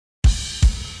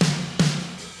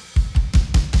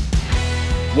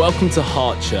Welcome to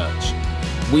Heart Church.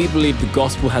 We believe the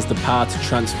gospel has the power to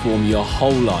transform your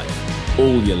whole life,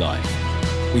 all your life.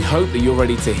 We hope that you're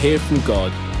ready to hear from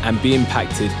God and be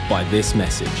impacted by this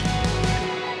message.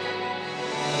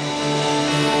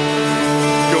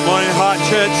 Good morning, Heart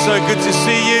Church. So good to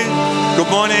see you. Good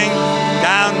morning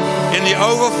down in the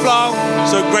overflow.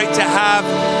 So great to have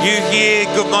you here.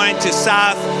 Good morning to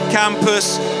South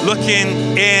Campus looking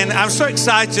in. I'm so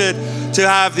excited to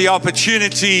have the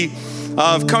opportunity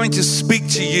of coming to speak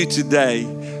to you today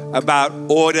about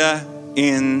order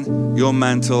in your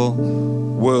mental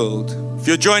world. If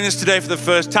you're joining us today for the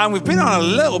first time, we've been on a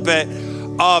little bit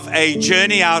of a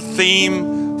journey. Our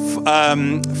theme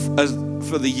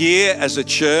for the year as a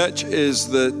church is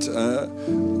that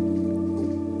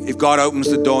if God opens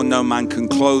the door, no man can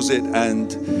close it.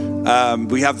 And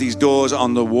we have these doors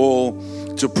on the wall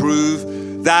to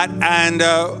prove that. And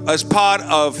as part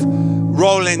of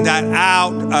rolling that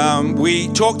out, we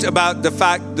talked about the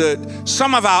fact that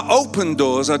some of our open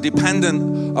doors are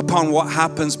dependent upon what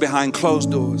happens behind closed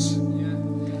doors.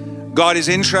 God is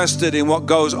interested in what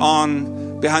goes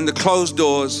on behind the closed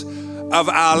doors of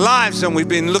our lives. And we've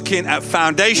been looking at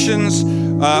foundations,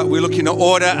 we're looking at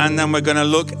order, and then we're going to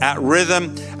look at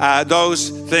rhythm. Those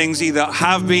things either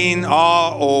have been,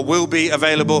 are, or will be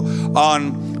available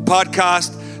on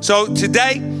podcast. So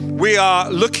today we are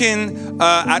looking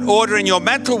at order in your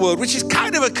mental world, which is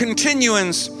kind of a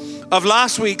continuance of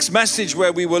last week's message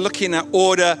where we were looking at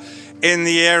order in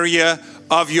the area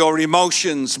of your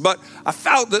emotions. But I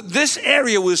felt that this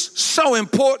area was so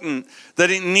important that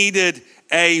it needed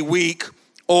a week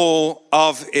all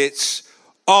of its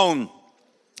own.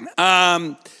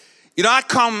 I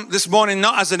come this morning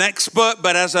not as an expert,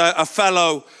 but as a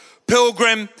fellow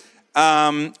pilgrim.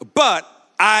 But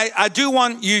I do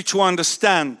want you to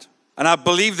understand, and I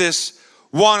believe this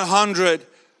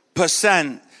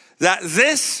 100%, that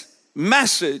this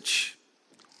message,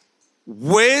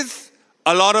 with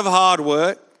a lot of hard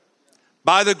work,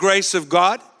 by the grace of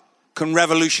God, can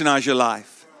revolutionize your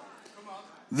life.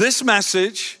 This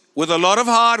message, with a lot of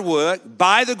hard work,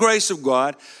 by the grace of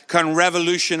God, can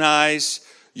revolutionize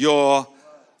your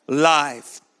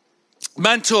life.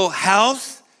 Mental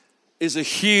health is a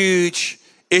huge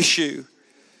issue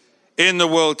in the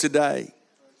world today.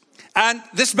 And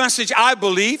this message, I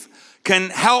believe, can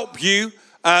help you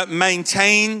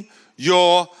maintain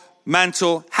your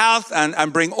mental health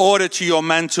and bring order to your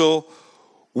mental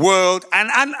world. And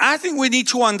I think we need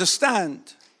to understand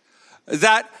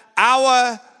that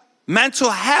our mental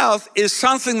health is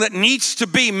something that needs to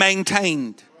be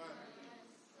maintained.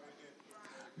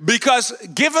 Because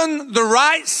given the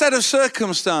right set of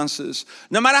circumstances,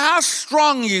 no matter how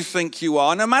strong you think you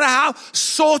are, no matter how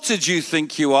sorted you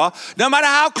think you are, no matter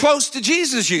how close to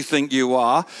Jesus you think you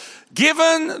are,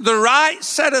 given the right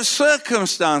set of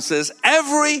circumstances,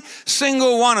 every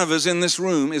single one of us in this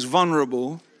room is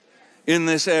vulnerable in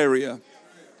this area.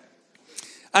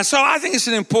 And so I think it's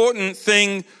an important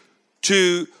thing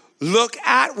to look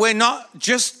at. We're not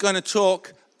just going to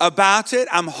talk about it.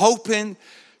 I'm hoping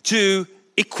to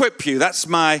equip you. That's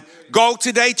my goal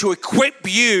today, to equip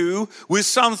you with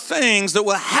some things that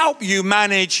will help you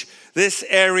manage this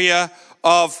area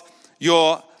of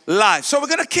your life. So we're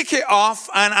going to kick it off,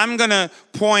 and I'm going to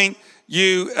point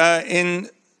you in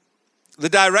the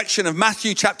direction of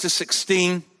Matthew chapter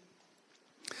 16.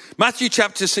 Matthew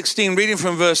chapter 16, reading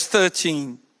from verse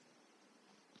 13.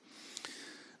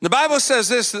 The Bible says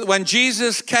this, that when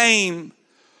Jesus came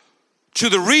to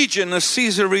the region of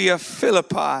Caesarea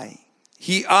Philippi,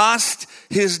 he asked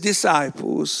his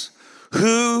disciples,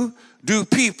 "Who do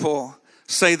people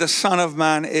say the Son of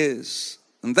Man is?"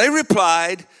 And they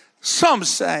replied, "Some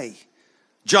say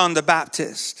John the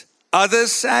Baptist,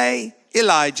 others say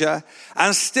Elijah,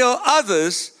 and still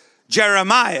others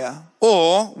Jeremiah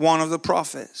or one of the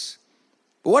prophets."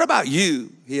 "But what about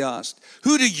you?" he asked.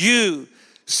 "Who do you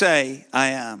say I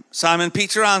am?" Simon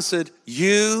Peter answered,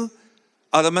 "You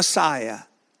are the Messiah,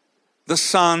 the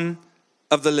Son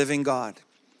of the living God."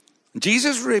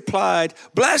 Jesus replied,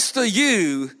 "Blessed are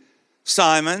you,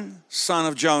 Simon, son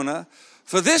of Jonah,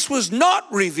 for this was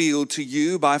not revealed to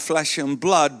you by flesh and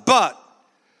blood, but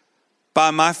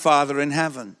by my Father in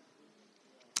heaven."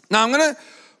 Now I'm going to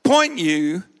point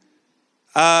you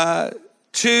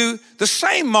to the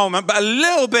same moment, but a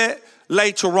little bit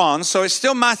later on. So it's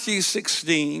still Matthew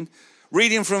 16,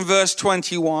 reading from verse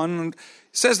 21.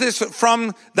 It says this: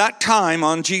 "From that time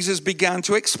on, Jesus began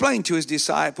to explain to his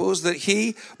disciples that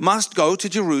he must go to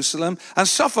Jerusalem and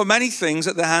suffer many things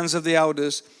at the hands of the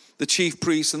elders, the chief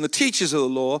priests, and the teachers of the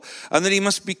law, and that he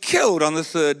must be killed on the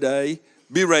third day,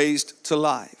 be raised to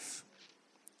life."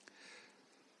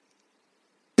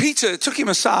 Peter took him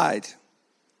aside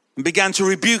and began to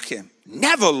rebuke him.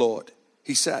 Never, Lord,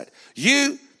 he said.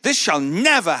 This shall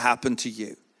never happen to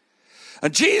you.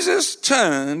 And Jesus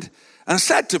turned and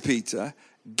said to Peter,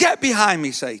 get behind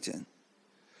me, Satan.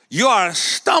 You are a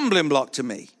stumbling block to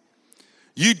me.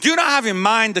 You do not have in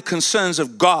mind the concerns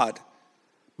of God,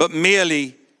 but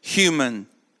merely human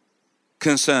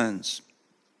concerns.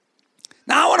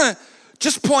 Now, I want to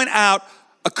just point out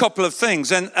a couple of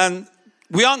things, and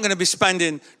we aren't going to be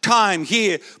spending time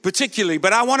here particularly,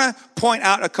 but I want to point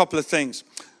out a couple of things.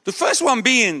 The first one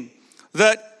being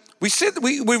that we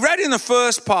read in the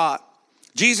first part,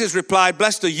 Jesus replied,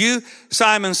 blessed are you,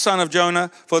 Simon, son of Jonah,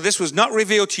 for this was not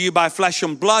revealed to you by flesh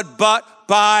and blood, but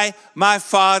by my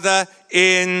Father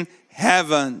in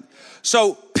heaven.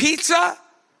 So Peter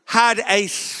had a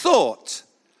thought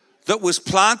that was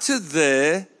planted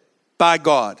there by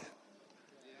God.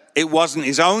 It wasn't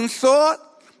his own thought.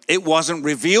 It wasn't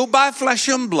revealed by flesh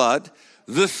and blood.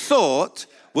 The thought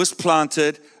was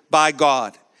planted by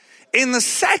God. In the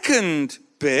second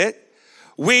bit,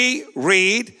 we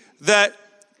read that,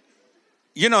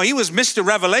 he was Mr.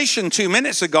 Revelation 2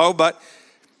 minutes ago, but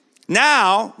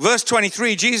now, verse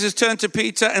 23, Jesus turned to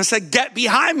Peter and said, get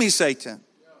behind me, Satan.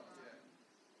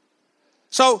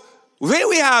 So here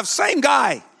we have, same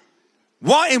guy.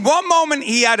 In one moment,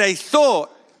 he had a thought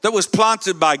that was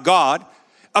planted by God.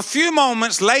 A few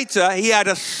moments later, he had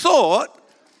a thought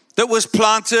that was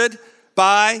planted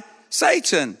by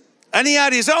Satan. And he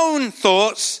had his own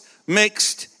thoughts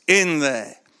mixed in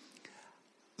there.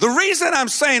 The reason I'm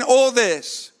saying all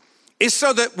this is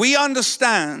so that we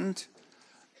understand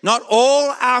not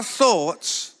all our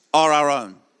thoughts are our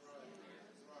own.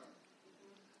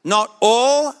 Not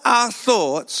all our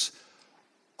thoughts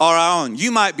are our own.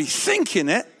 You might be thinking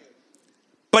it,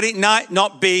 but it might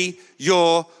not be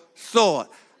your thought.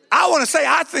 I want to say,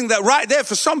 I think that right there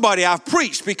for somebody I've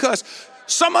preached, because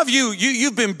some of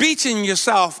you've been beating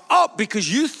yourself up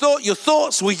because you thought your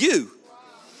thoughts were you.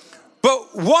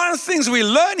 But one of the things we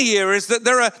learn here is that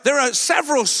there are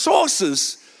several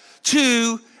sources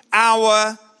to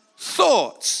our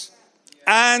thoughts.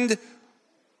 And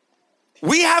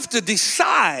we have to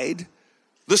decide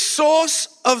the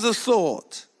source of the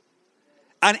thought.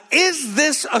 And is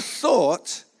this a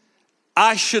thought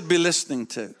I should be listening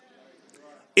to?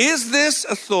 Is this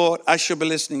a thought I should be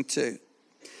listening to?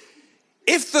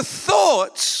 If the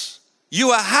thoughts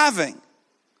you are having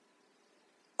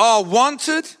are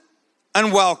wanted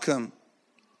and welcome,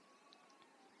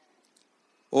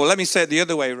 or let me say it the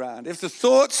other way around. If the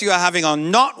thoughts you are having are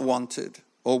not wanted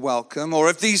or welcome, or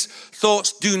if these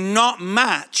thoughts do not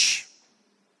match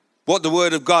what the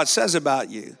Word of God says about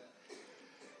you,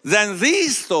 then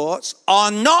these thoughts are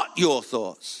not your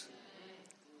thoughts.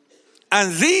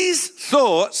 And these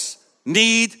thoughts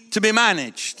need to be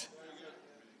managed.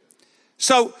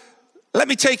 So let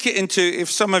me take it into,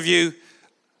 if some of you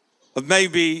have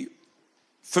maybe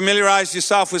familiarized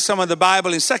yourself with some of the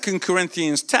Bible in 2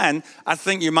 Corinthians 10, I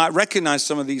think you might recognize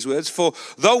some of these words. For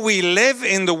though we live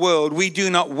in the world, we do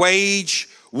not wage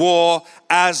war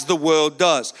as the world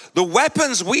does. The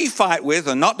weapons we fight with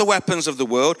are not the weapons of the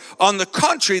world. On the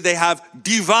contrary, they have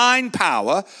divine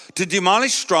power to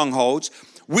demolish strongholds.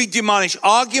 We demolish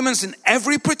arguments and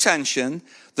every pretension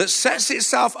that sets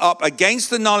itself up against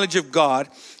the knowledge of God,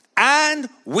 and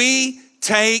we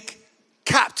take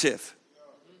captive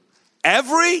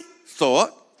every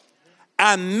thought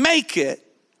and make it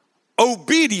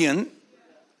obedient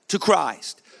to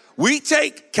Christ. We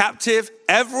take captive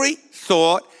every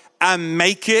thought and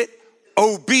make it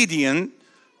obedient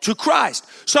to Christ.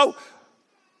 So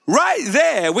right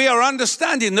there, we are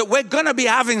understanding that we're going to be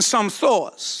having some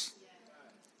thoughts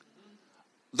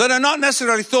that are not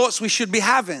necessarily thoughts we should be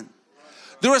having.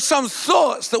 There are some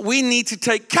thoughts that we need to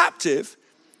take captive,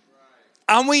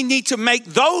 and we need to make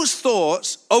those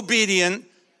thoughts obedient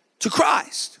to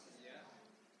Christ.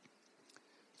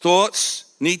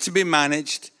 Thoughts need to be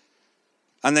managed,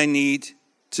 and they need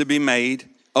to be made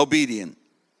obedient.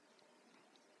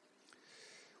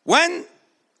 When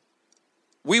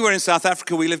we were in South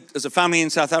Africa, we lived as a family in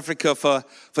South Africa for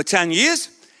 10 years,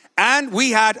 and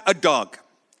we had a dog.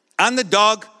 And the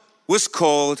dog was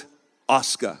called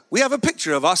Oscar. We have a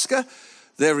picture of Oscar.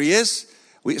 There he is.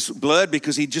 It's blurred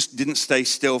because he just didn't stay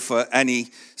still for any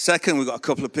second. We've got a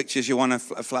couple of pictures. You want to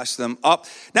flash them up.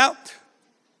 Now,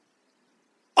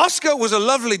 Oscar was a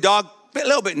lovely dog, a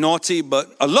little bit naughty, but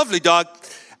a lovely dog.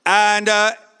 And,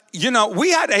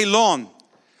 we had a lawn,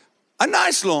 a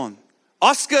nice lawn.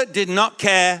 Oscar did not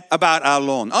care about our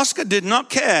lawn. Oscar did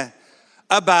not care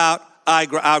about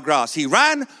our grass. He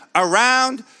ran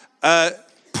around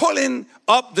pulling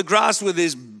up the grass with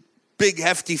his big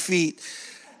hefty feet.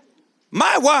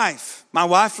 My wife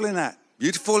Lynette,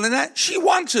 beautiful Lynette, she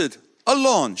wanted a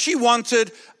lawn. She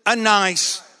wanted a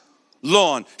nice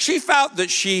lawn. She felt that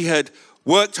she had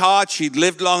worked hard, she'd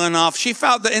lived long enough. She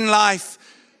felt that in life,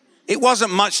 it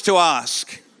wasn't much to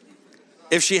ask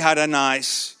if she had a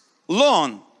nice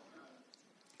lawn.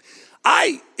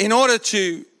 In order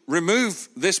to remove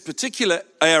this particular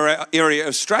area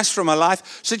of stress from her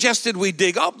life, suggested we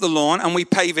dig up the lawn and we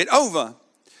pave it over.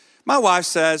 My wife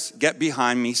says, "Get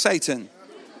behind me, Satan."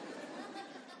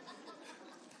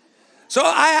 So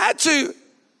I had to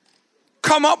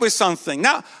come up with something.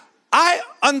 Now, I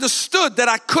understood that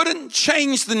I couldn't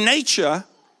change the nature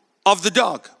of the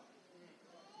dog.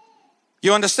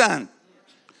 You understand?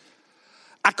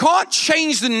 I can't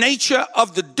change the nature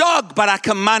of the dog, but I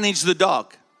can manage the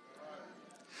dog.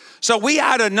 So we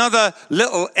had another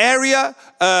little area,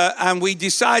 and we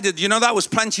decided, that was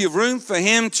plenty of room for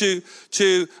him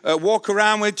to walk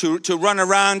around with, to run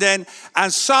around in.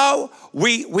 And so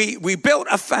we built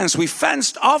a fence. We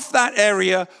fenced off that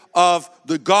area of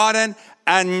the garden,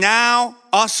 and now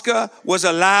Oscar was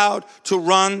allowed to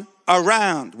run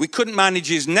around. We couldn't manage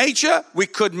his nature. We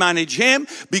could manage him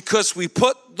because we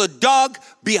put the dog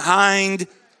behind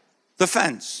the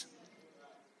fence.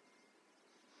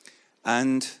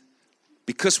 And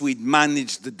because we'd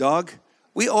managed the dog,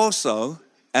 we also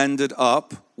ended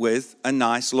up with a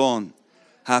nice lawn.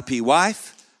 Happy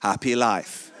wife, happy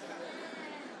life.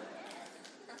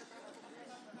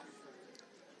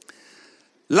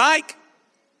 Like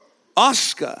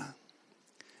Oscar,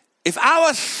 if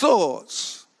our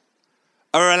thoughts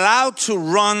are allowed to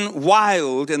run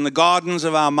wild in the gardens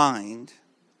of our mind,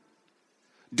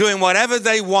 doing whatever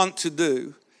they want to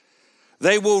do,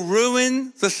 they will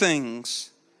ruin the things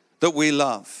that we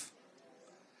love.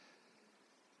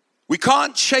 We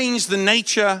can't change the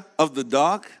nature of the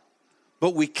dog,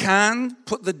 but we can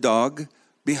put the dog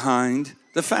behind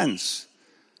the fence.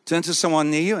 Turn to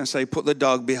someone near you and say, "Put the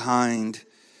dog behind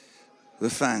the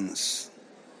fence."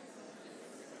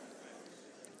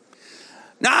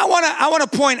 Now, I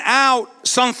want to point out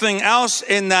something else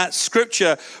in that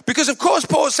scripture, because of course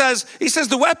Paul says,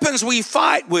 the weapons we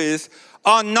fight with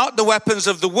are not the weapons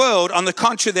of the world. On the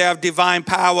contrary, they have divine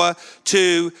power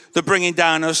to the bringing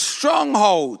down of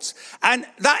strongholds. And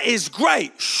that is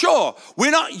great. Sure,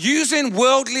 we're not using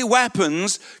worldly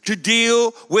weapons to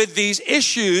deal with these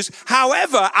issues.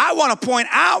 However, I want to point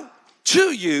out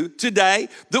to you today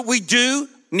that we do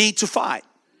need to fight.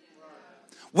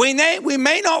 We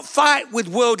may not fight with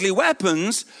worldly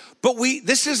weapons, but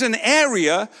this is an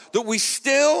area that we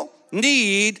still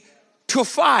need to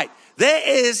fight. There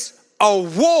is a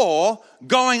war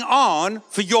going on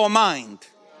for your mind.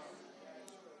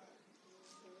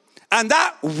 And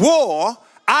that war,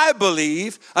 I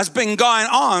believe, has been going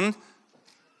on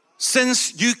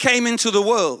since you came into the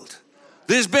world.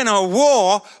 There's been a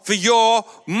war for your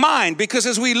mind, because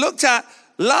as we looked at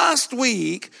last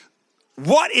week,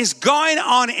 what is going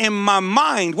on in my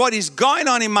mind, what is going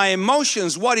on in my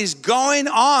emotions, what is going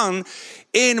on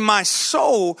in my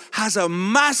soul has a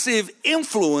massive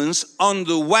influence on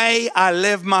the way I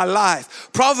live my life.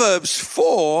 Proverbs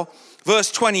 4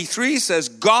 verse 23 says,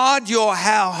 guard your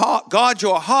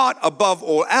heart above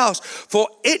all else, for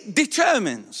it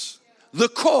determines the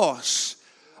course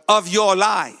of your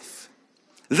life.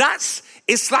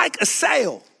 It's like a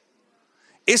sail.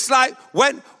 It's like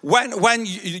when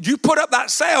you put up that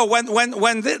sail, when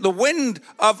the wind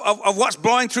of what's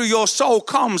blowing through your soul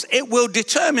comes, it will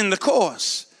determine the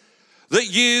course that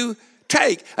you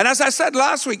take. And as I said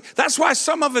last week, that's why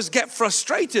some of us get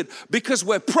frustrated, because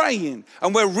we're praying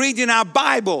and we're reading our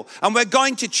Bible and we're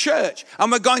going to church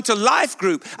and we're going to life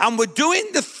group and we're doing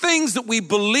the things that we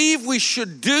believe we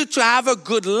should do to have a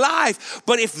good life.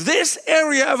 But if this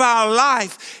area of our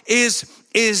life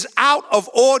is out of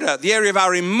order, the area of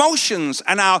our emotions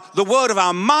and the word of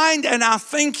our mind and our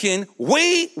thinking,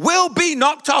 we will be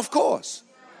knocked off course.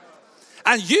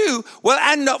 And you will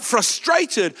end up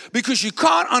frustrated because you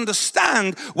can't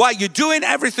understand why you're doing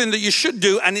everything that you should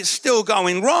do and it's still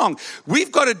going wrong.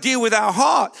 We've got to deal with our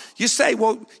heart. You say,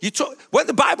 well, when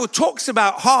the Bible talks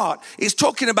about heart, it's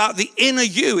talking about the inner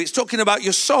you. It's talking about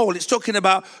your soul. It's talking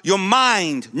about your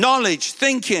mind, knowledge,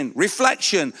 thinking,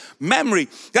 reflection, memory.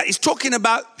 That is talking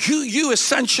about who you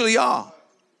essentially are.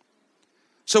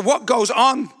 So what goes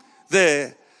on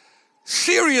there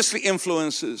seriously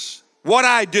influences what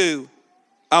I do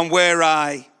and where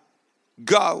I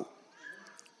go.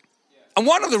 And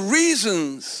one of the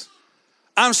reasons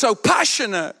I'm so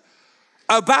passionate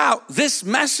about this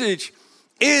message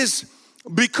is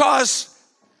because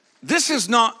this is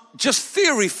not just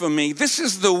theory for me. This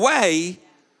is the way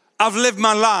I've lived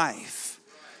my life.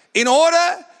 In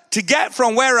order to get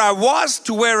from where I was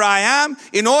to where I am,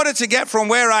 in order to get from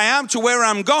where I am to where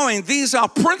I'm going, these are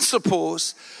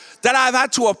principles that I've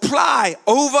had to apply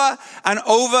over and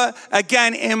over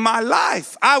again in my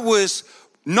life. I was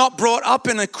not brought up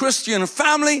in a Christian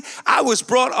family. I was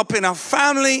brought up in a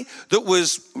family that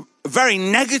was very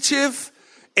negative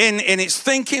in its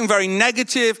thinking, very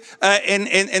negative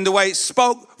in the way it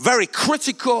spoke, very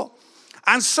critical.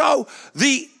 And so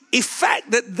the effect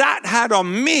that had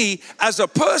on me as a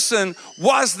person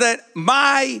was that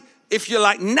my, if you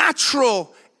like,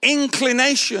 natural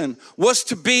inclination was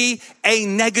to be a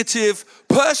negative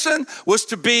person, was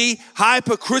to be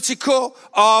hypercritical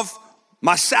of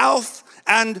myself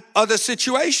and other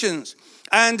situations.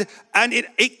 And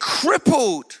it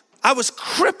crippled. I was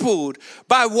crippled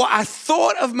by what I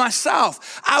thought of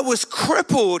myself. I was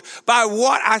crippled by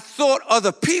what I thought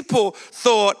other people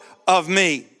thought of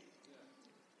me.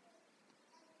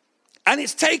 And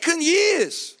it's taken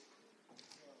years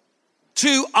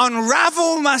to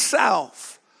unravel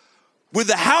myself with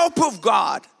the help of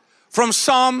God from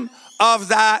some of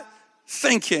that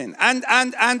thinking. And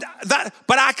that,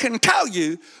 but I can tell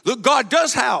you that God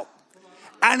does help.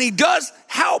 And he does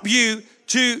help you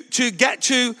to get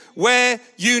to where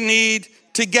you need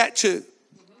to get to.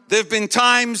 There have been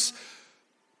times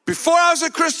before I was a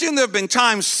Christian, there have been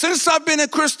times since I've been a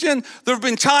Christian, there have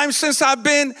been times since I've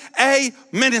been a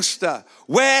minister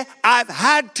where I've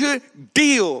had to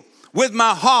deal with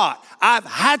my heart. I've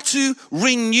had to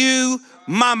renew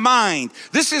my mind.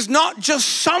 This is not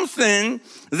just something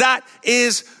that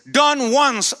is done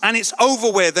once and it's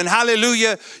over with, and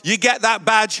hallelujah, you get that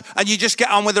badge and you just get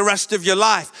on with the rest of your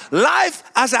life. Life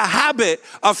as a habit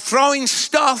of throwing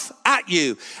stuff at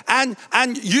you, and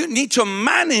you need to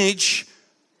manage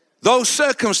those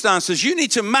circumstances. You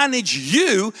need to manage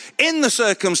you in the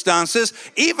circumstances.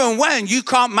 Even when you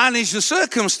can't manage the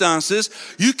circumstances,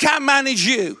 you can manage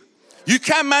you. You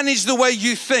can manage the way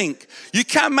you think. You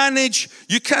can manage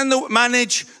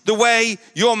the way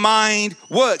your mind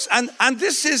works. And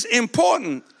this is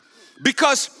important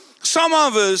because some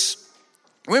of us,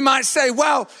 we might say,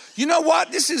 well, you know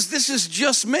what? This is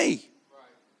just me.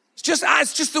 It's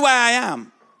just the way I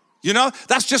am. You know,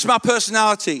 that's just my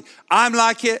personality. I'm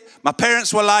like it. My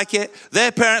parents were like it.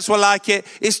 Their parents were like it.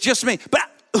 It's just me. But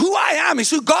who I am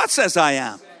is who God says I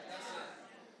am.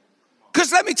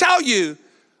 Because let me tell you,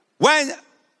 when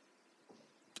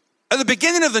at the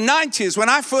beginning of the 90s, when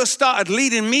I first started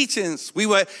leading meetings, we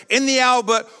were in the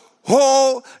Albert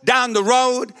Hall down the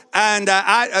road, and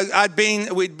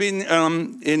we'd been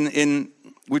in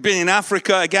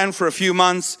Africa again for a few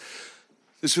months.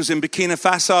 This was in Burkina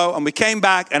Faso, and we came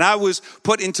back, and I was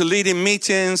put into leading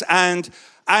meetings, and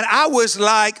I was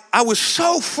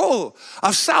so full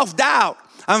of self-doubt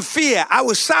and fear. I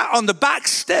was sat on the back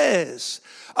stairs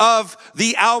of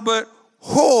the Albert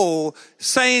Hall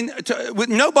saying,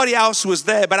 nobody else was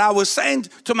there, but I was saying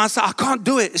to myself, I can't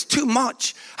do it. It's too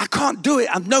much. I can't do it.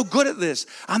 I'm no good at this.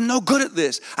 I'm no good at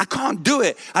this. I can't do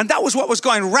it. And that was what was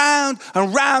going round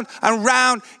and round and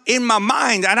round in my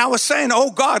mind. And I was saying,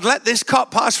 oh God, let this cup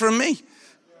pass from me.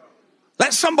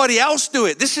 Let somebody else do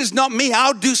it. This is not me.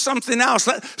 I'll do something else.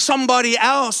 Let somebody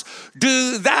else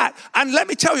do that. And let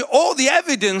me tell you, all the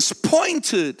evidence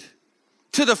pointed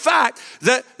to the fact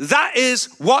that that is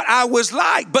what I was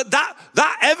like. But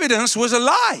that evidence was a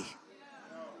lie.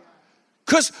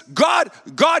 Because God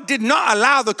did not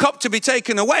allow the cup to be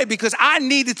taken away, because I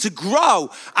needed to grow.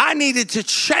 I needed to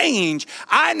change.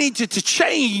 I needed to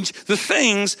change the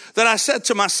things that I said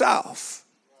to myself.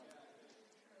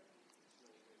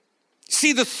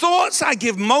 See, the thoughts I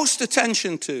give most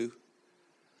attention to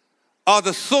are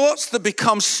the thoughts that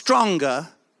become stronger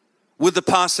with the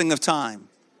passing of time.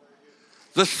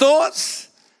 The thoughts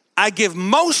I give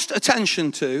most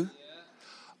attention to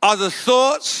are the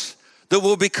thoughts that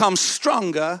will become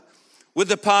stronger with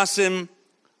the passing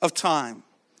of time.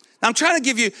 Now, I'm trying to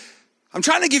give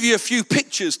you a few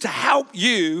pictures to help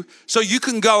you so you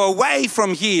can go away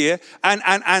from here and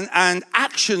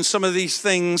action some of these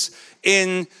things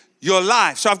in your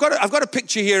life. So I've got a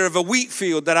picture here of a wheat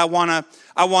field that I wanna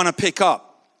pick up.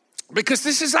 Because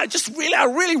this is like just really a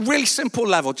really simple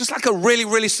level, just like a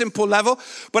really simple level.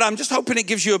 But I'm just hoping it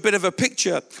gives you a bit of a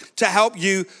picture to help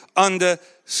you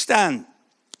understand.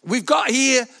 We've got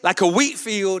here like a wheat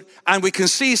field, and we can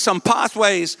see some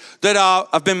pathways that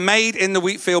have been made in the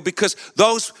wheat field because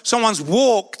someone's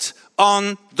walked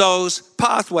on those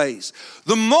pathways.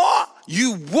 The more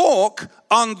you walk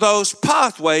on those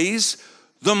pathways,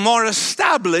 the more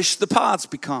established the paths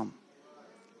become.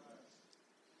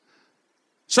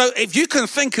 So if you can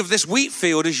think of this wheat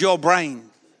field as your brain,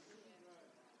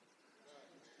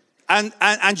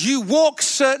 and you walk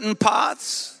certain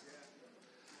paths,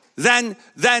 then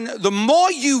the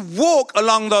more you walk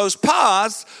along those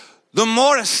paths, the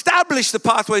more established the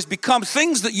pathways become.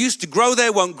 Things that used to grow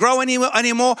there won't grow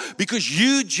anymore because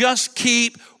you just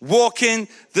keep walking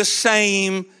the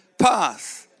same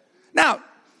path. Now,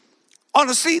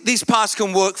 honestly, these paths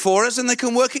can work for us and they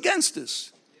can work against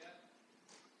us.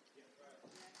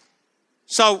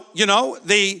 So,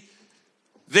 the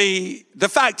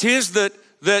fact is that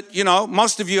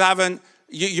most of you haven't,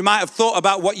 you might have thought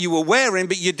about what you were wearing,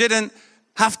 but you didn't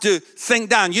have to think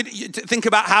down. You think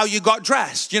about how you got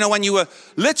dressed. When you were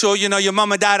little, your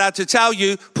mom and dad had to tell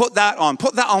you, put that on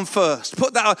first.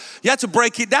 Put that on. You had to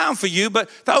break it down for you, but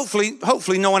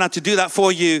hopefully no one had to do that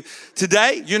for you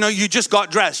today. You just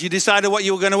got dressed. You decided what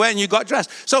you were going to wear and you got dressed.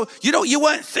 So, you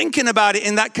weren't thinking about it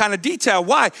in that kind of detail.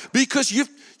 Why? Because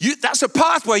that's a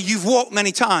pathway you've walked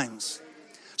many times.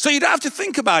 So you don't have to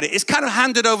think about it. It's kind of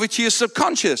handed over to your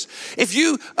subconscious. If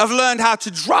you have learned how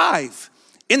to drive,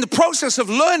 in the process of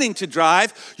learning to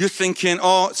drive, you're thinking,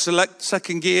 select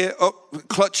second gear,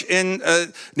 clutch in,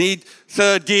 need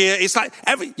third gear. It's like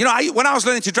when I was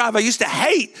learning to drive, I used to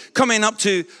hate coming up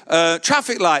to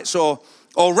traffic lights or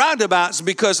roundabouts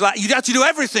because you had to do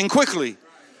everything quickly.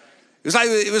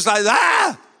 It was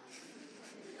like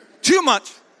too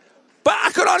much. But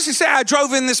I could honestly say I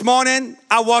drove in this morning,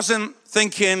 I wasn't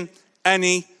thinking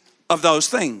any of those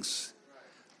things.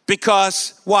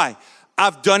 Because why?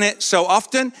 I've done it so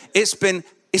often. It's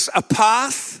a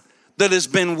path that has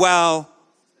been well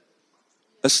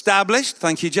established.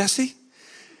 Thank you, Jesse.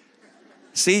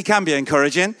 See, it can be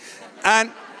encouraging.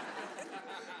 And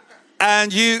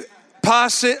you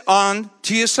pass it on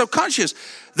to your subconscious.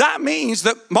 That means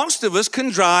that most of us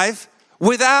can drive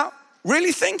without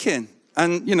really thinking.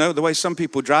 And, the way some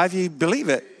people drive, you believe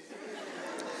it.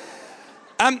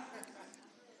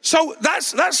 So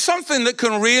that's something that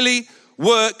can really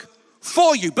work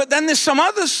for you. But then there's some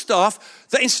other stuff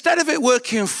that instead of it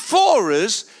working for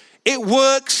us, it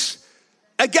works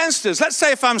against us. Let's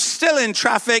say if I'm still in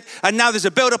traffic and now there's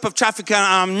a buildup of traffic and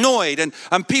I'm annoyed and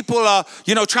people are,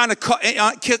 trying to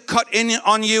cut in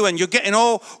on you and you're getting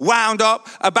all wound up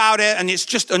about it and it's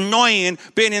just annoying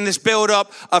being in this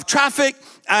buildup of traffic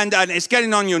and it's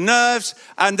getting on your nerves.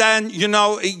 And then,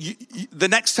 the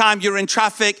next time you're in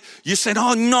traffic, you say,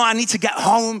 oh no, I need to get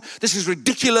home. This is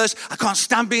ridiculous. I can't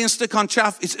stand being stuck in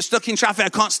traffic. I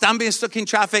can't stand being stuck in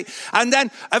traffic. And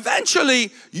then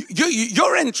eventually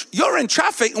you're in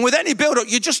traffic, and with any build-up,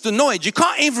 you're just annoyed. You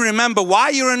can't even remember why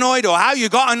you're annoyed or how you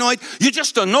got annoyed. You're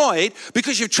just annoyed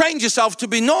because you've trained yourself to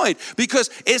be annoyed because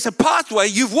it's a pathway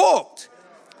you've walked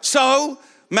so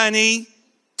many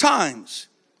times.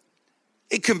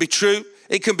 It can be true.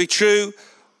 It can be true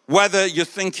whether you're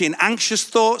thinking anxious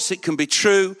thoughts. It can be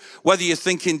true whether you're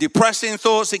thinking depressing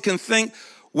thoughts. It can think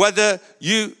whether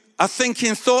you are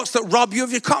thinking thoughts that rob you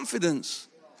of your confidence.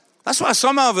 That's why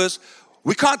some of us,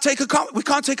 we can't take a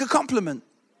compliment.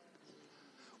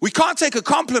 We can't take a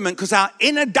compliment because our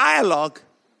inner dialogue,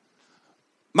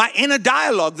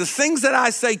 the things that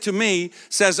I say to me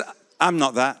says, I'm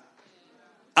not that.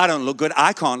 I don't look good.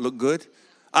 I can't look good.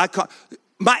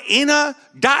 My inner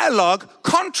dialogue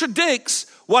contradicts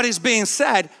what is being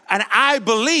said, and I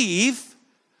believe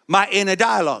my inner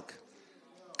dialogue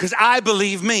because I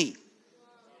believe me.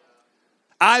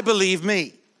 I believe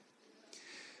me.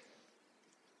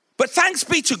 But thanks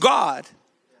be to God,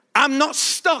 I'm not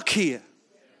stuck here.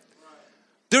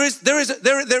 There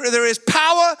is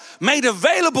power made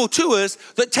available to us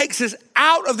that takes us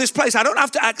out of this place. I don't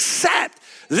have to accept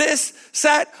this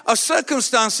set of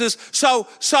circumstances. So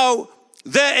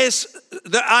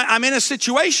I'm in a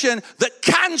situation that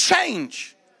can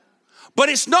change, but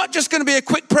it's not just going to be a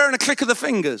quick prayer and a click of the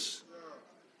fingers.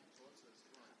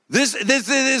 There's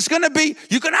going to be,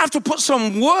 you're going to have to put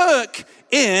some work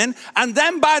in, and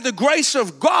then by the grace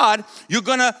of God, you're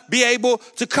going to be able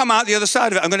to come out the other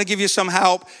side of it. I'm going to give you some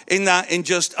help in that in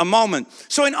just a moment.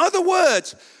 So in other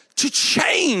words, to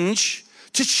change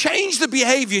the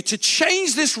behavior, to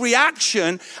change this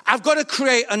reaction, I've got to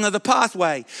create another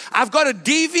pathway. I've got to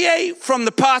deviate from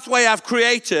the pathway I've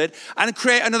created and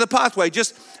create another pathway.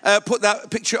 Just put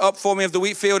that picture up for me of the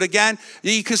wheat field again.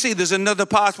 You can see there's another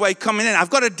pathway coming in. I've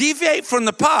got to deviate from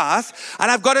the path and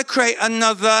I've got to create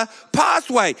another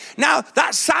pathway. Now,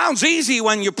 that sounds easy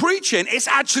when you're preaching. It's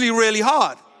actually really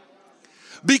hard.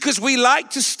 Because we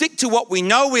like to stick to what we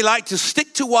know. We like to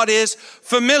stick to what is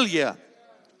familiar.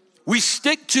 We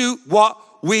stick to what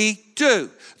we do.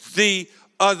 The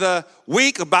other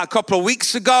week, about a couple of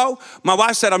weeks ago, my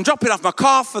wife said, I'm dropping off my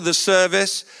car for the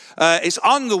service. It's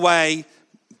on the way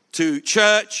to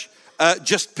church.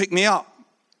 Just pick me up.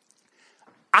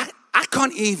 I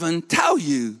can't even tell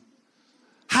you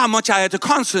how much I had to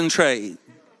concentrate.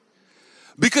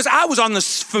 Because I was on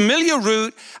this familiar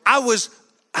route. I was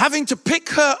having to pick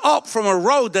her up from a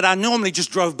road that I normally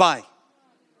just drove by.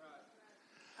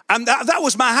 And that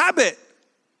was my habit.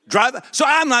 So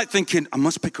I'm like thinking, I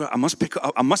must pick her up,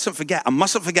 I mustn't forget.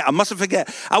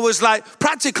 I was like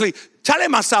practically telling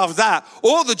myself that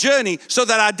all the journey so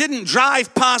that I didn't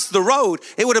drive past the road.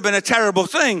 It would have been a terrible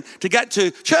thing to get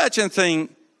to church and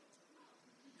think,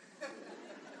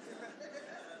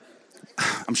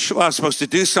 I'm sure I was supposed to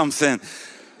do something.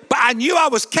 But I knew I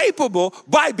was capable.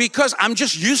 Why? Because I'm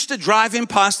just used to driving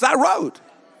past that road.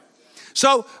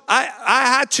 So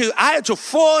I had to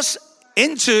force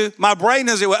into my brain,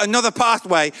 as it were, another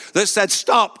pathway that said,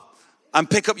 stop and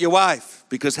pick up your wife.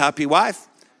 Because happy wife,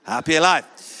 happy life.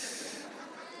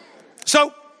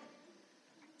 So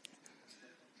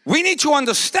we need to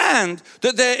understand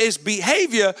that there is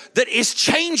behavior that is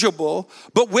changeable,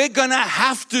 but we're gonna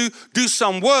have to do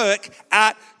some work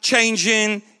at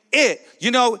changing it.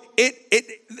 You know,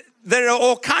 there are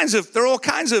all kinds of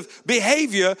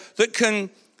behavior that can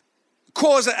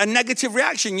cause a negative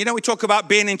reaction. You know, we talk about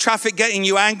being in traffic, getting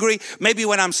you angry. Maybe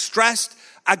when I'm stressed,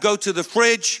 I go to the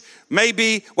fridge.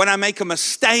 Maybe when I make a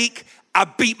mistake, I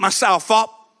beat myself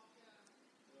up.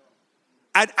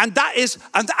 And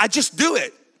I just do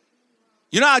it.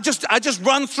 You know, I just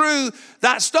run through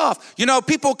that stuff. You know,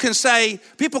 people can say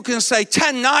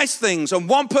 10 nice things and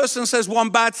one person says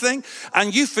one bad thing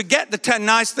and you forget the 10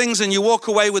 nice things and you walk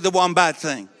away with the one bad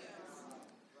thing.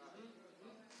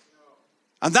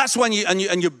 And that's when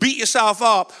you beat yourself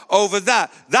up over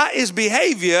that. That is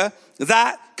behavior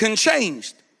that can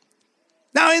change.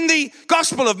 Now in the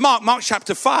Gospel of Mark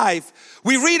chapter 5,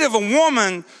 we read of a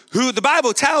woman who the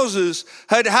Bible tells us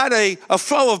had a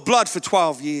flow of blood for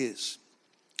 12 years.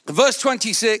 Verse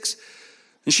 26,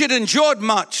 and she had endured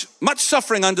much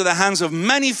suffering under the hands of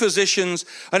many physicians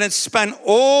and had spent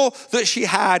all that she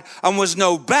had and was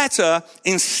no better,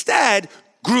 instead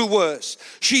grew worse.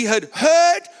 She had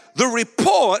heard the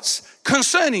reports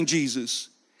concerning Jesus,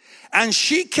 and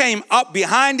she came up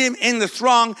behind him in the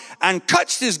throng and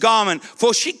touched his garment,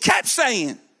 for she kept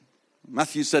saying,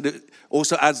 Matthew said it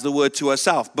also adds the word to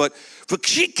herself, but for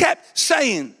she kept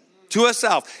saying to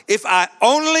herself, if I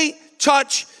only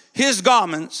touch his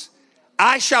garments,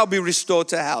 I shall be restored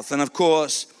to health. And of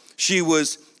course, she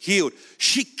was healed.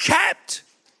 She kept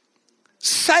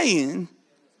saying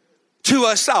to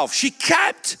herself, she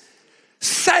kept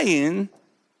saying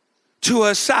to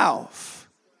herself.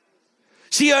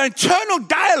 See, her internal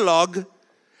dialogue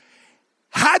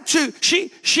had to,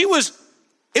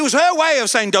 it was her way of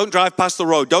saying, don't drive past the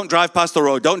road, don't drive past the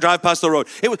road, don't drive past the road.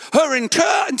 It was her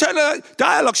internal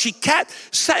dialogue. She kept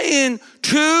saying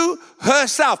to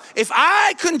herself, if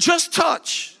I can just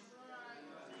touch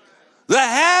the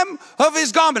hem of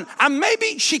his garment. And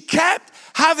maybe she kept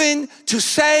having to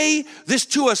say this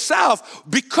to herself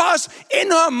because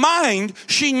in her mind,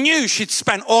 she knew she'd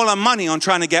spent all her money on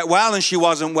trying to get well and she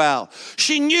wasn't well.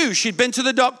 She knew she'd been to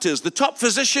the doctors, the top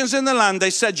physicians in the land. They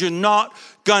said, you're not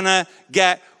gonna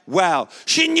get well.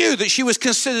 She knew that she was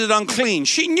considered unclean.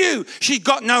 She knew she'd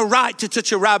got no right to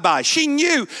touch a rabbi. She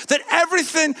knew that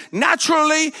everything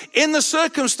naturally in the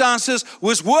circumstances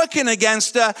was working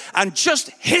against her, and just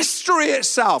history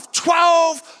itself,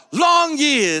 12 long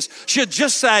years, she'd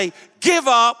just say, give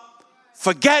up,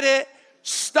 forget it,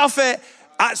 stuff it.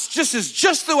 It's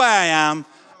just the way I am.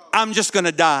 I'm just going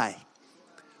to die.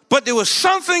 But there was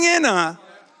something in her.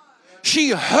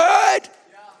 She heard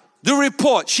the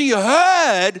report. She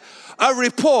heard a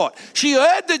report. She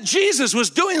heard that Jesus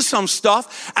was doing some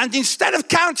stuff, and instead of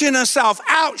counting herself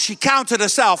out, she counted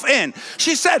herself in.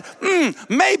 She said,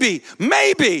 maybe,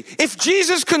 if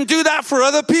Jesus can do that for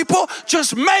other people,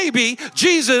 just maybe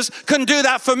Jesus can do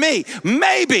that for me.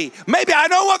 Maybe, I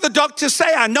know what the doctors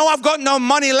say. I know I've got no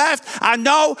money left. I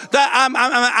know that I'm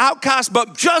an outcast,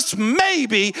 but just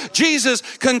maybe Jesus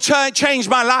can change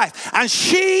my life. And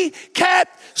she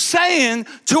kept saying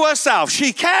to herself,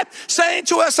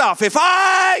 if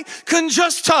I can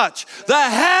just touch the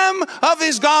hem of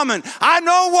his garment, I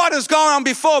know what has gone on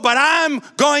before, but I'm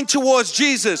going towards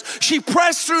Jesus. She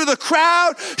pressed through the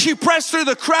crowd. She pressed through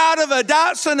the crowd of her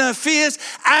doubts and her fears,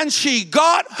 and she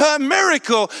got her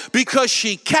miracle because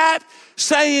she kept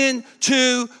saying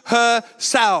to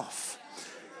herself.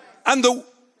 And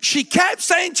she kept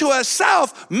saying to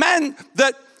herself meant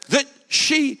that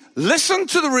she listened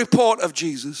to the report of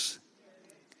Jesus.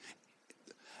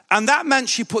 And that meant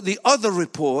she put the other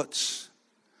reports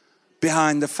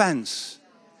behind the fence.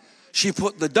 She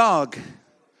put the dog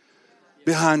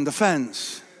behind the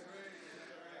fence.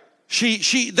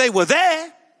 They were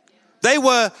there. They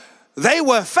were they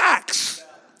were facts.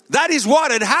 That is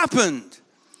what had happened.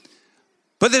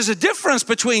 But there's a difference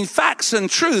between facts and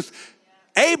truth.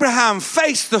 Abraham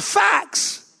faced the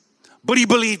facts, but he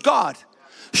believed God.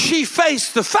 She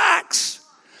faced the facts,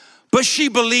 but she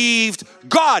believed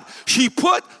God. She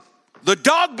put the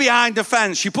dog behind the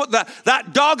fence. She put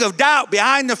that dog of doubt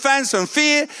behind the fence and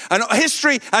fear and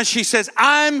history. And she says,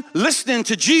 I'm listening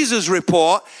to Jesus'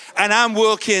 report and I'm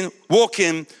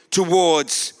walking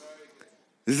towards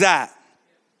that.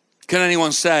 Can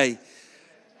anyone say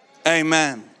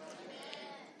amen?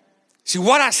 See,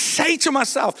 what I say to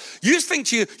myself, you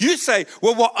say,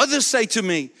 well, what others say to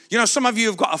me. You know, some of you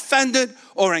have got offended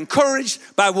or encouraged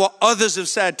by what others have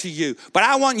said to you. But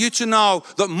I want you to know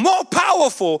that more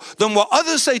powerful than what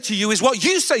others say to you is what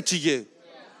you say to you.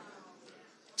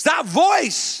 It's that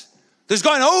voice that's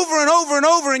going over and over and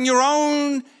over in your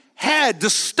own head. The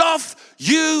stuff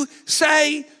you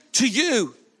say to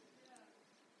you.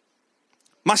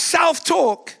 My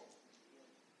self-talk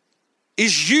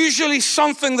is usually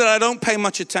something that I don't pay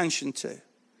much attention to.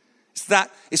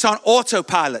 It's on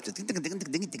autopilot.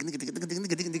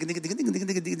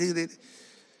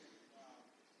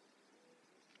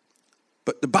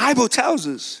 But the Bible tells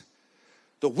us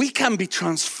that we can be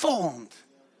transformed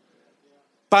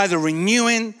by the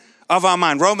renewing of our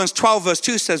mind. Romans 12 verse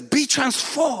 2 says, be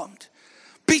transformed.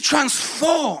 Be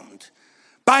transformed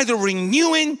by the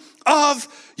renewing of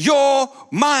your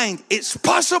mind. It's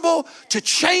possible to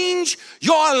change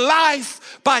your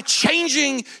life by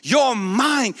changing your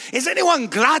mind. Is anyone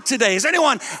glad today? Is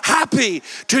anyone happy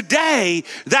today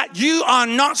that you are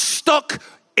not stuck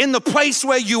in the place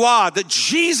where you are, that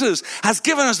Jesus has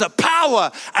given us the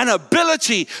power and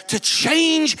ability to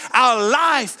change our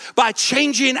life by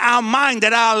changing our mind,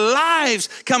 that our lives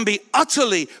can be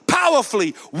utterly,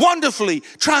 powerfully, wonderfully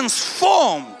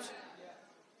transformed?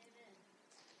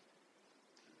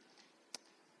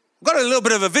 I've got a little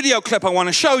bit of a video clip I want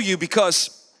to show you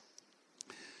because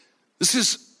this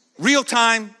is real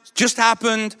time, just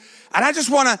happened. And I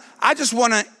just want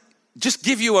to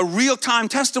give you a real time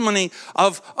testimony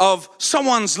of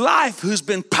someone's life who's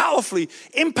been powerfully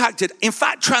impacted, in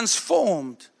fact,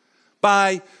 transformed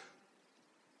by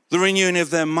the renewing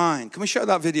of their mind. Can we show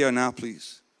that video now,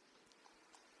 please?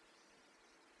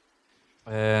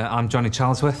 I'm Johnny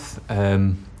Charlesworth.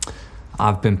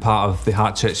 I've been part of the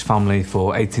Heart Church family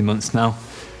for 18 months now,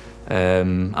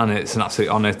 and it's an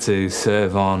absolute honour to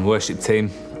serve on worship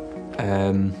team.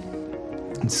 I'm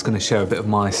just going to share a bit of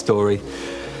my story.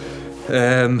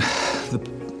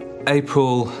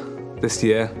 April this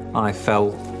year, I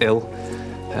fell ill.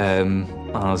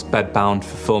 I was bedbound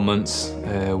for 4 months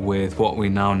with what we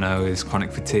now know is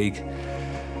chronic fatigue.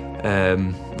 I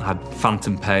had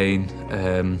phantom pain,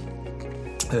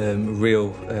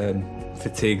 real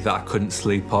fatigue that I couldn't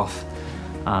sleep off,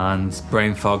 and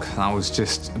brain fog. That was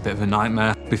just a bit of a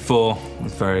nightmare. Before, I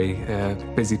was a very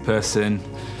busy person.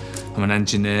 I'm an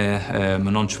engineer,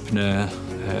 an entrepreneur,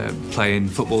 playing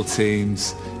football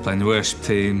teams, playing the worship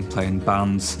team, playing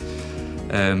bands.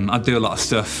 I do a lot of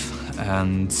stuff,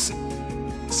 and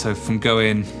so from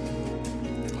going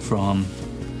from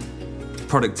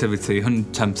productivity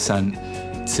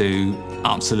 110% to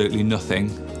absolutely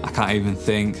nothing, I can't even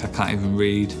think, I can't even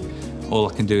read, all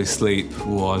I can do is sleep,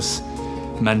 was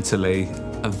mentally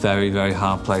a very, very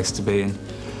hard place to be in.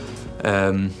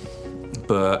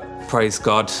 But praise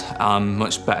God, I'm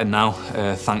much better now,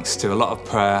 thanks to a lot of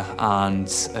prayer and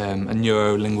a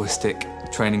neuro-linguistic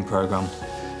training program,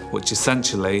 which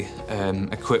essentially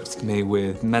equipped me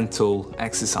with mental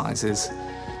exercises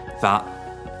that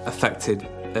affected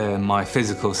my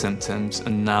physical symptoms,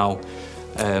 and now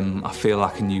I feel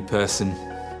like a new person.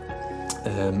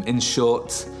 In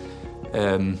short,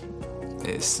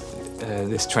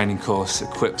 this training course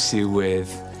equips you with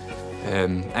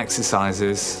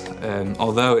exercises,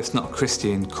 although it's not a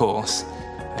Christian course,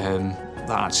 that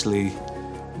actually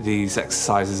these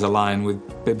exercises align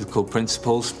with biblical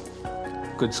principles.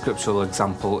 A good scriptural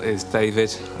example is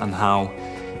David and how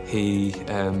he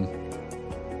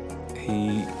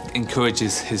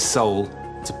encourages his soul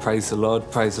to praise the Lord,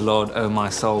 oh my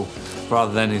soul,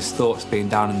 rather than his thoughts being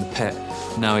down in the pit.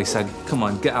 No, he said, come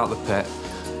on, get out of the pit,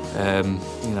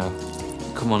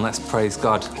 come on, let's praise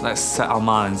God, let's set our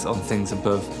minds on things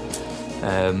above.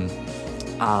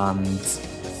 And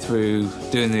through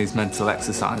doing these mental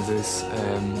exercises,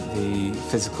 the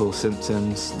physical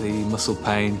symptoms, the muscle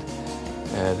pain,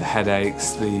 the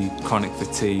headaches, the chronic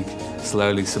fatigue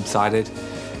slowly subsided.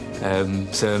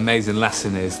 So amazing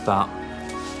lesson is that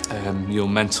your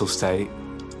mental state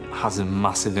has a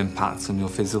massive impact on your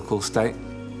physical state.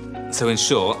 So in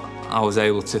short, I was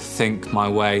able to think my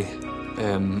way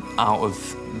out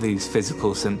of these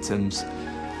physical symptoms.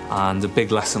 And the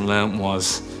big lesson learned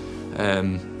was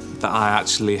that I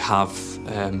actually have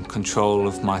control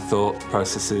of my thought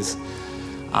processes.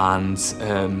 And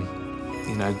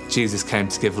Jesus came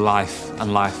to give life,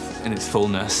 and life in its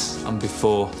fullness. And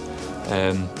before,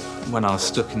 when I was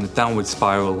stuck in the downward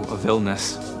spiral of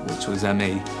illness, which was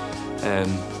ME,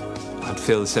 I'd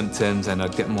feel the symptoms and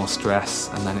I'd get more stress,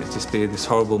 and then it'd just be this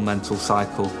horrible mental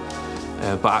cycle.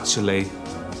 But actually,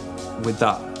 with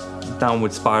that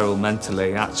downward spiral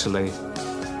mentally, I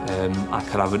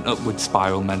could have an upward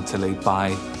spiral mentally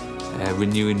by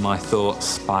renewing my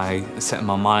thoughts, by setting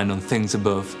my mind on things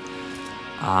above.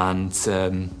 And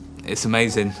it's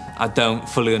amazing. I don't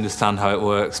fully understand how it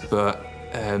works, but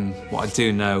what I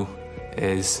do know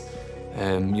is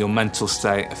your mental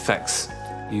state affects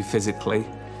you physically.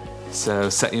 So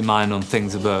set your mind on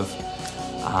things above,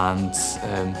 and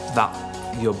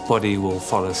that your body will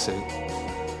follow suit.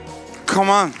 Come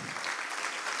on.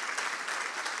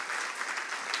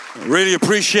 Really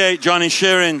appreciate Johnny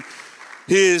sharing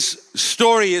his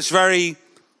story. It's very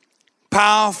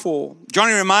powerful.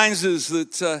 Johnny reminds us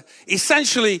that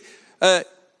essentially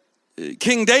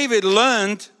King David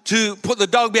learned to put the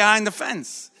dog behind the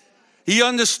fence. He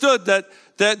understood that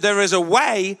there is a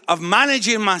way of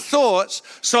managing my thoughts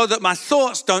so that my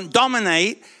thoughts don't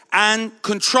dominate and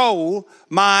control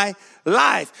my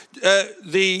life.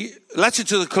 The letter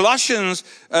to the Colossians,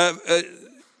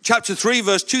 chapter 3,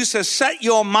 verse 2 says, set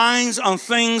your minds on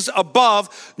things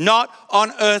above, not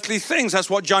on earthly things. That's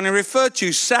what Johnny referred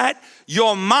to. Set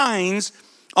your minds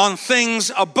on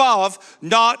things above,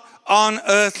 not on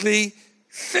earthly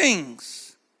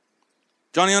things.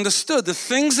 Johnny understood the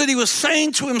things that he was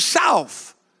saying to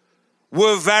himself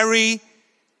were very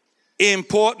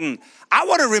important. I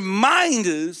want to remind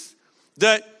us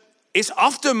that it's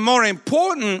often more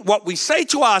important what we say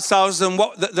to ourselves than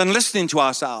listening to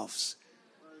ourselves.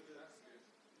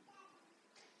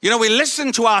 You know, we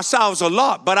listen to ourselves a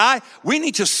lot, but we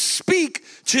need to speak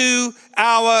to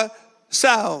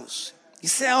ourselves. You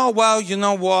say, oh, well, you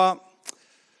know what?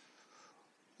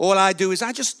 All I do is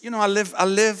I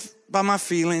live by my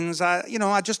feelings.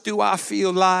 I just do what I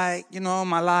feel like.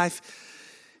 My life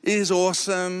is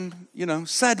awesome.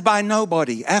 Said by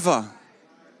nobody, ever.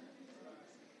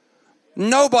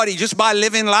 Nobody, just by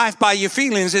living life by your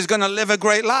feelings, is going to live a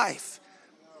great life.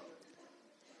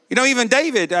 Even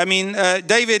David,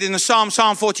 David in the Psalm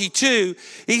 42,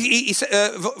 he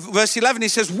verse 11, he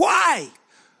says, why,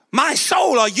 my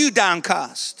soul, are you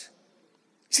downcast?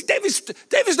 See,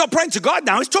 David's not praying to God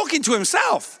now. He's talking to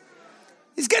himself.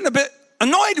 He's getting a bit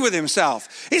annoyed with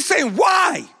himself. He's saying,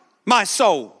 why, my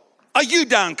soul, are you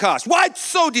downcast? Why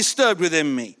so disturbed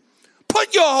within me?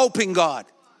 Put your hope in God.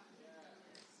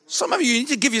 Some of you need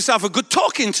to give yourself a good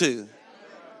talking to.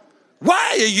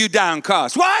 Why are you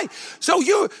downcast? Why? So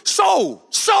you, soul,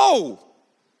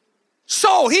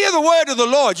 hear the word of the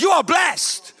Lord. You are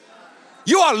blessed.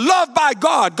 You are loved by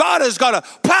God. God has got a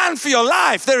plan for your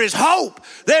life. There is hope.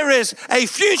 There is a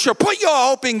future. Put your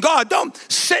hope in God. Don't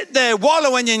sit there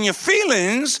wallowing in your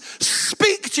feelings.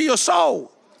 Speak to your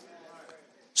soul.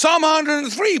 Psalm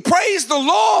 103, praise the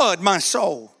Lord, my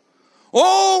soul.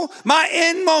 Oh, my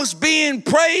inmost being,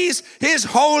 praise his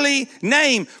holy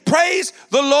name. Praise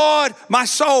the Lord, my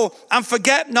soul, and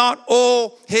forget not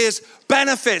all his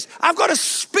benefits. I've got to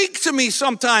speak to me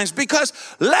sometimes, because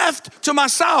left to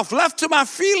myself, left to my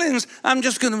feelings, I'm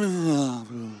just going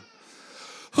to,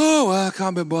 I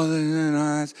can't be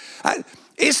bothered.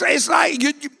 It's like,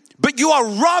 but you are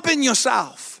robbing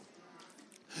yourself.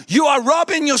 You are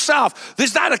robbing yourself.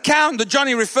 There's that account that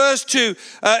Johnny refers to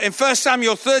in 1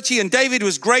 Samuel 30, and David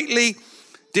was greatly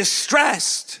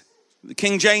distressed. The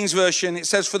King James Version, it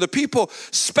says, for the people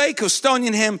spake of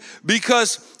stoning him,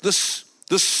 because the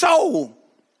soul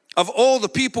of all the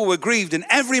people were grieved, and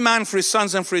every man for his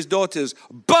sons and for his daughters.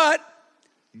 But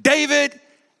David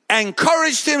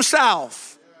encouraged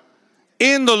himself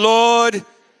in the Lord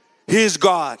his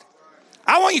God.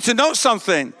 I want you to note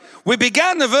something. We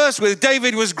began the verse with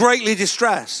David was greatly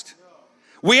distressed.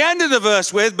 We ended the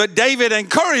verse with, but David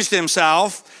encouraged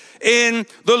himself in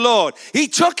the Lord. He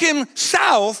took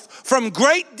himself from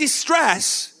great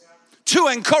distress to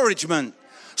encouragement.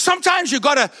 Sometimes you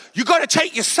gotta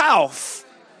take yourself.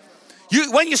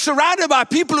 When you're surrounded by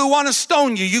people who want to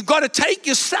stone you, you've got to take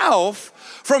yourself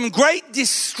from great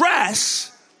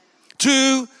distress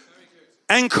to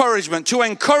encouragement, to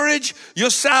encourage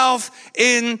yourself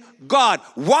in God.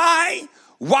 Why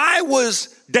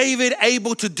was David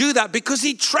able to do that? Because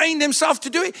he trained himself to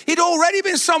do it. He'd already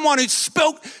been someone who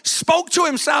spoke to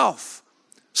himself,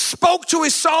 spoke to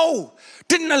his soul.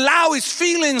 Didn't allow his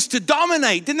feelings to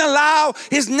dominate. Didn't allow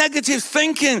his negative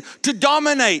thinking to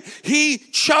dominate. He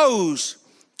chose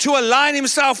to align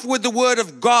himself with the word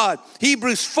of God.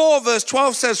 Hebrews 4 verse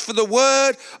 12 says, for the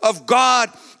word of God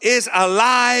is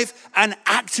alive and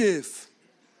active.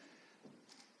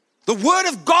 The word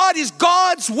of God is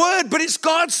God's word, but it's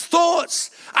God's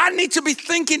thoughts. I need to be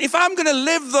thinking, if I'm going to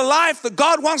live the life that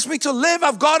God wants me to live,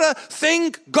 I've got to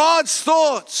think God's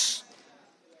thoughts.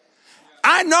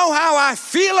 I know how I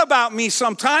feel about me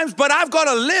sometimes, but I've got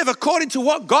to live according to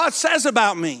what God says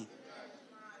about me.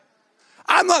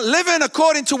 I'm not living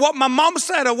according to what my mom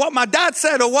said or what my dad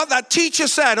said or what that teacher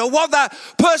said or what that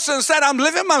person said. I'm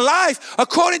living my life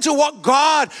according to what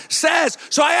God says.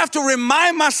 So I have to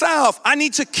remind myself, I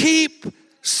need to keep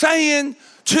saying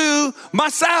to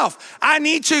myself, I've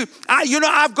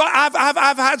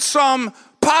had some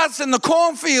parts in the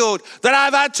cornfield that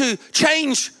I've had to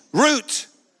change route.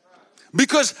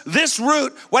 Because this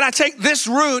route, when I take this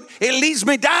route, it leads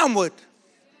me downward.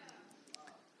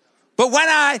 But when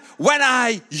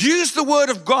I use the word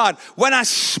of God, when I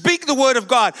speak the word of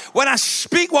God, when I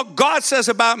speak what God says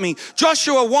about me,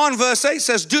 Joshua 1 verse 8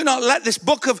 says, do not let this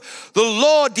book of the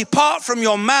law depart from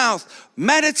your mouth.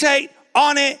 Meditate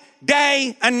on it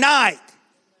day and night,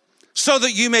 so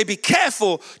that you may be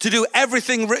careful to do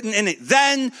everything written in it.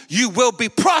 Then you will be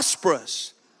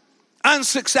prosperous and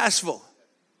successful.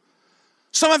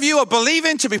 Some of you are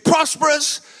believing to be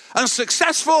prosperous and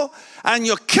successful, and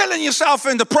you're killing yourself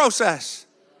in the process.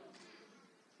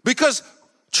 Because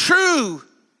true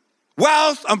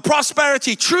wealth and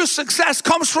prosperity, true success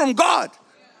comes from God.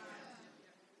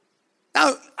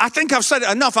 Now, I think I've said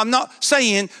it enough. I'm not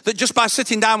saying that just by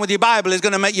sitting down with your Bible is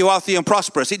going to make you wealthy and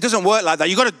prosperous. It doesn't work like that.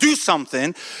 You've got to do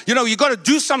something. You've got to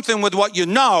do something with what you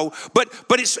know, but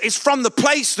it's from the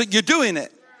place that you're doing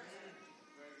it.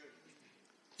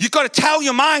 You've got to tell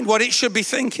your mind what it should be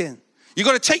thinking. You've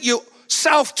got to take your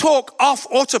self-talk off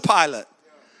autopilot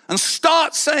and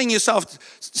start saying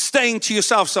to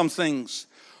yourself some things.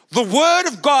 The word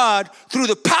of God, through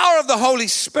the power of the Holy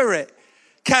Spirit,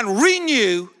 can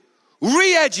renew,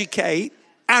 re-educate,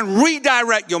 and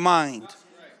redirect your mind.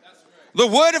 The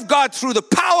word of God, through the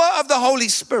power of the Holy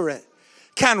Spirit,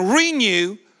 can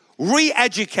renew,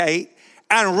 re-educate,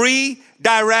 and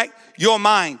redirect your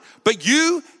mind. But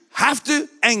you have to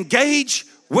engage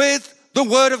with the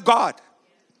word of God.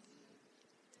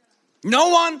 No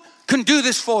one can do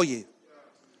this for you.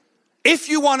 If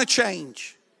you want to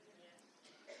change,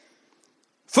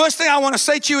 first thing I want to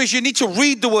say to you is you need to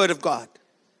read the word of God.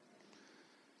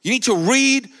 You need to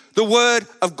read the word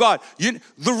of God.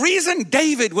 The reason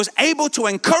David was able to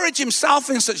encourage himself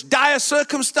in such dire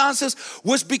circumstances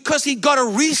was because he got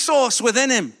a resource within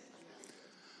him.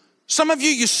 Some of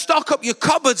you stock up your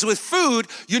cupboards with food.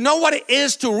 You know what it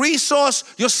is to resource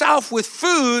yourself with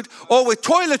food or with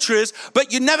toiletries,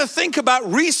 but you never think about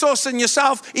resourcing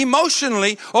yourself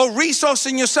emotionally or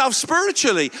resourcing yourself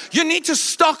spiritually. You need to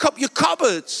stock up your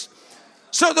cupboards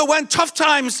so that when tough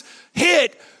times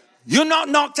hit, you're not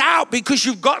knocked out because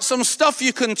you've got some stuff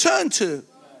you can turn to.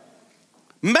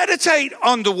 Meditate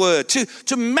on the word.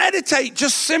 To meditate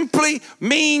just simply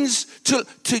means to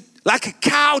like a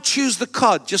cow chews the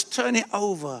cud, just turn it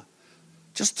over.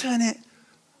 Just turn it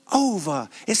over.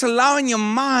 It's allowing your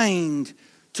mind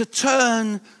to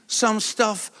turn some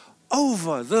stuff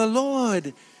over. The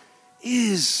Lord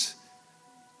is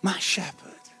my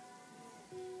shepherd.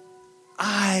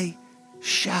 I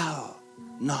shall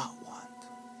not want.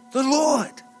 The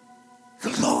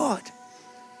Lord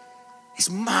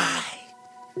is my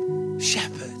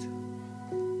shepherd.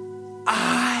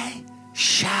 I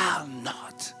shall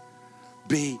not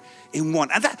be in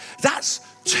want. And that's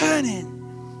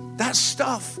turning that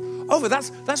stuff over.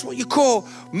 That's what you call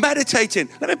meditating.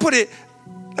 Let me put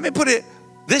it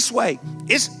this way.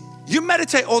 You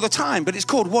meditate all the time, but it's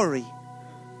called worry.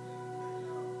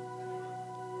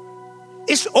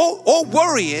 It's all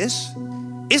worry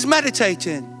is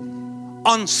meditating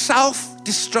on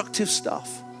self-destructive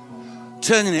stuff.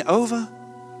 Turning it over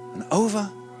and over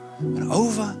and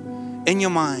over in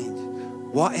your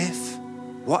mind. What if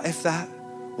that?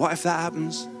 What if that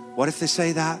happens? What if they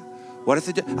say that? What if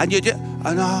they do? And you do,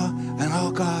 and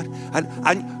oh God.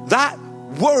 And that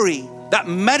worry, that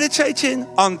meditating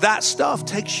on that stuff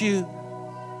takes you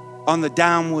on the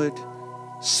downward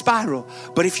spiral.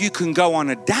 But if you can go on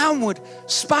a downward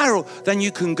spiral, then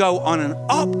you can go on an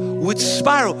upward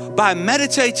spiral by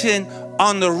meditating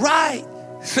on the right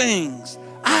things.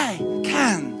 I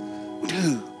can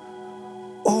do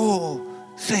all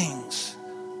things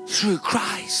through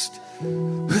Christ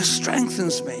who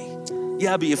strengthens me.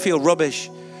 Yeah, but you feel rubbish.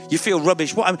 You feel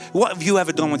rubbish. What have you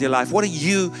ever done with your life? What are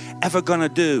you ever going to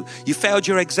do? You failed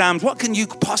your exams. What can you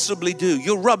possibly do?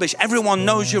 You're rubbish. Everyone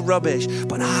knows you're rubbish.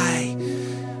 But I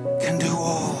can do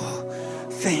all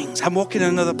things. I'm walking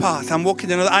another path.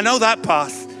 I know that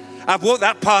path. I've walked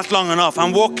that path long enough.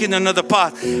 I'm walking another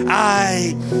path.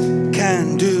 I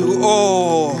can do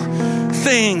all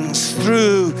things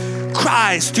through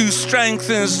Christ who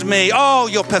strengthens me. Oh,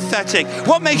 you're pathetic.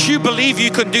 What makes you believe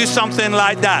you can do something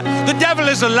like that? The devil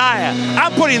is a liar.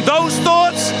 I'm putting those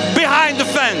thoughts behind the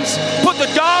fence. Put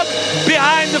the dog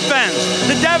behind the fence.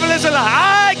 The devil is a liar.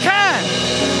 I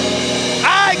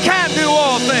can do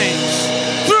all things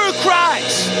through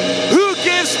Christ who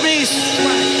gives me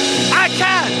strength.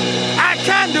 I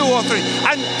can do all things.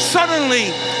 And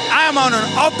suddenly I am on an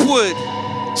upward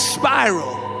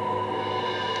spiral.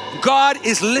 God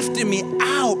is lifting me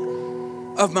out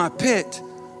of my pit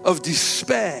of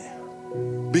despair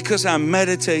because I'm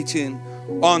meditating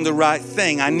on the right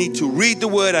thing. I need to read the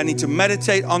word. I need to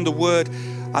meditate on the word.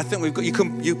 I think you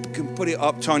can put it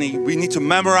up, Tony. We need to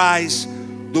memorize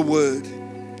the word.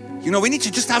 We need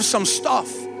to just have some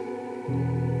stuff.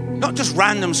 Not just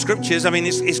random scriptures. I mean,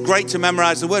 it's great to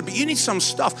memorize the word, but you need some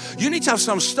stuff. You need to have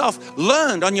some stuff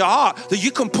learned on your heart that you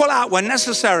can pull out when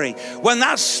necessary. When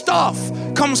that stuff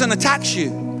comes and attacks you.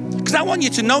 Because I want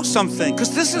you to know something,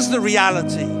 because this is the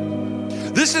reality.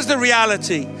 This is the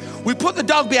reality. We put the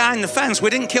dog behind the fence.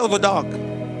 We didn't kill the dog.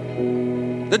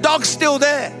 The dog's still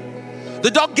there.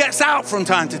 The dog gets out from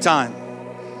time to time.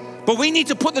 But we need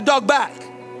to put the dog back.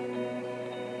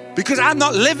 Because I'm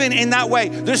not living in that way.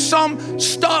 There's some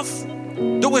stuff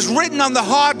that was written on the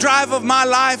hard drive of my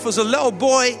life as a little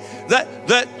boy that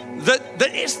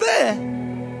is there.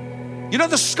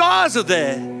 The scars are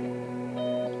there.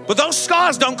 But those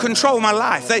scars don't control my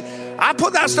life. I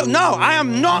put that stuff. No, I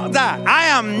am not that. I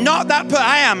am not that.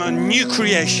 I am a new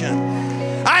creation.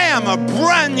 I am a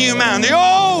brand new man. The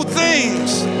old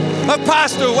things have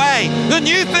passed away. The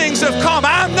new things have come.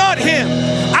 I'm not him.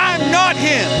 I'm not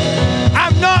him.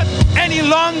 I'm not any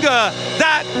longer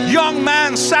that young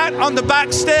man sat on the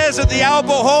back stairs at the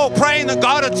Elbow Hall praying that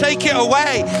God would take it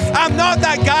away. I'm not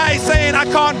that guy saying, I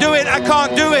can't do it,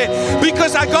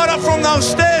 because I got up from those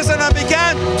stairs and I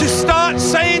began to start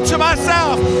saying to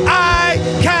myself, I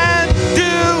can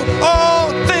do all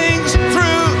things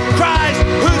through Christ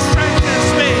who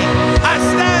strengthens me. I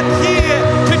stand here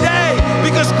today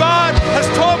because God has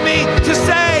taught me to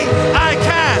say, I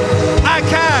can.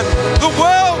 The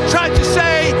world tried to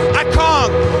say I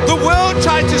can't. The world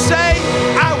tried to say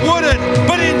I wouldn't.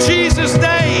 But in Jesus'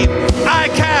 name, I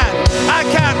can. I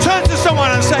can. Turn to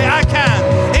someone and say, I can.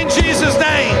 In Jesus'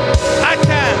 name, I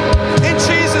can. In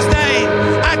Jesus' name,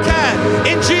 I can.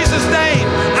 In Jesus' name,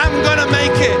 I'm going to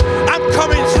make it. I'm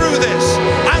coming through this.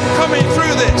 I'm coming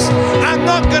through this. I'm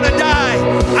not going to die.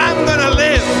 I'm going to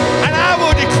live. And I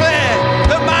will declare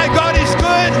that my God is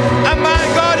good and my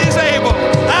God is able.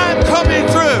 I'm coming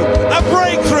through. A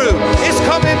breakthrough is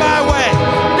coming my way.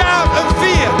 Doubt and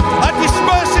fear are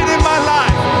dispersing in my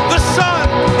life. The sun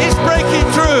is breaking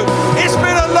through. It's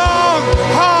been a long,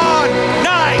 hard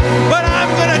night, but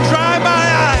I'm going to dry my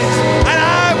eyes and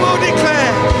I will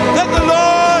declare that the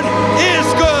Lord is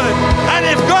good. And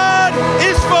if God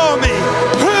is for me,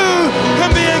 who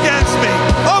can be against me?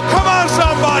 Oh, come on,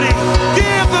 somebody.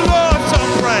 Give the Lord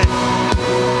some praise.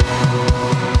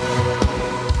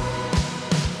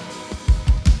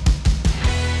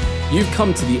 You've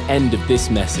come to the end of this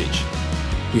message.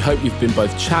 We hope you've been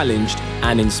both challenged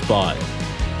and inspired.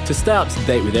 To stay up to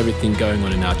date with everything going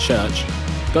on in our church,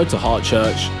 go to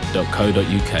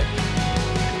heartchurch.co.uk.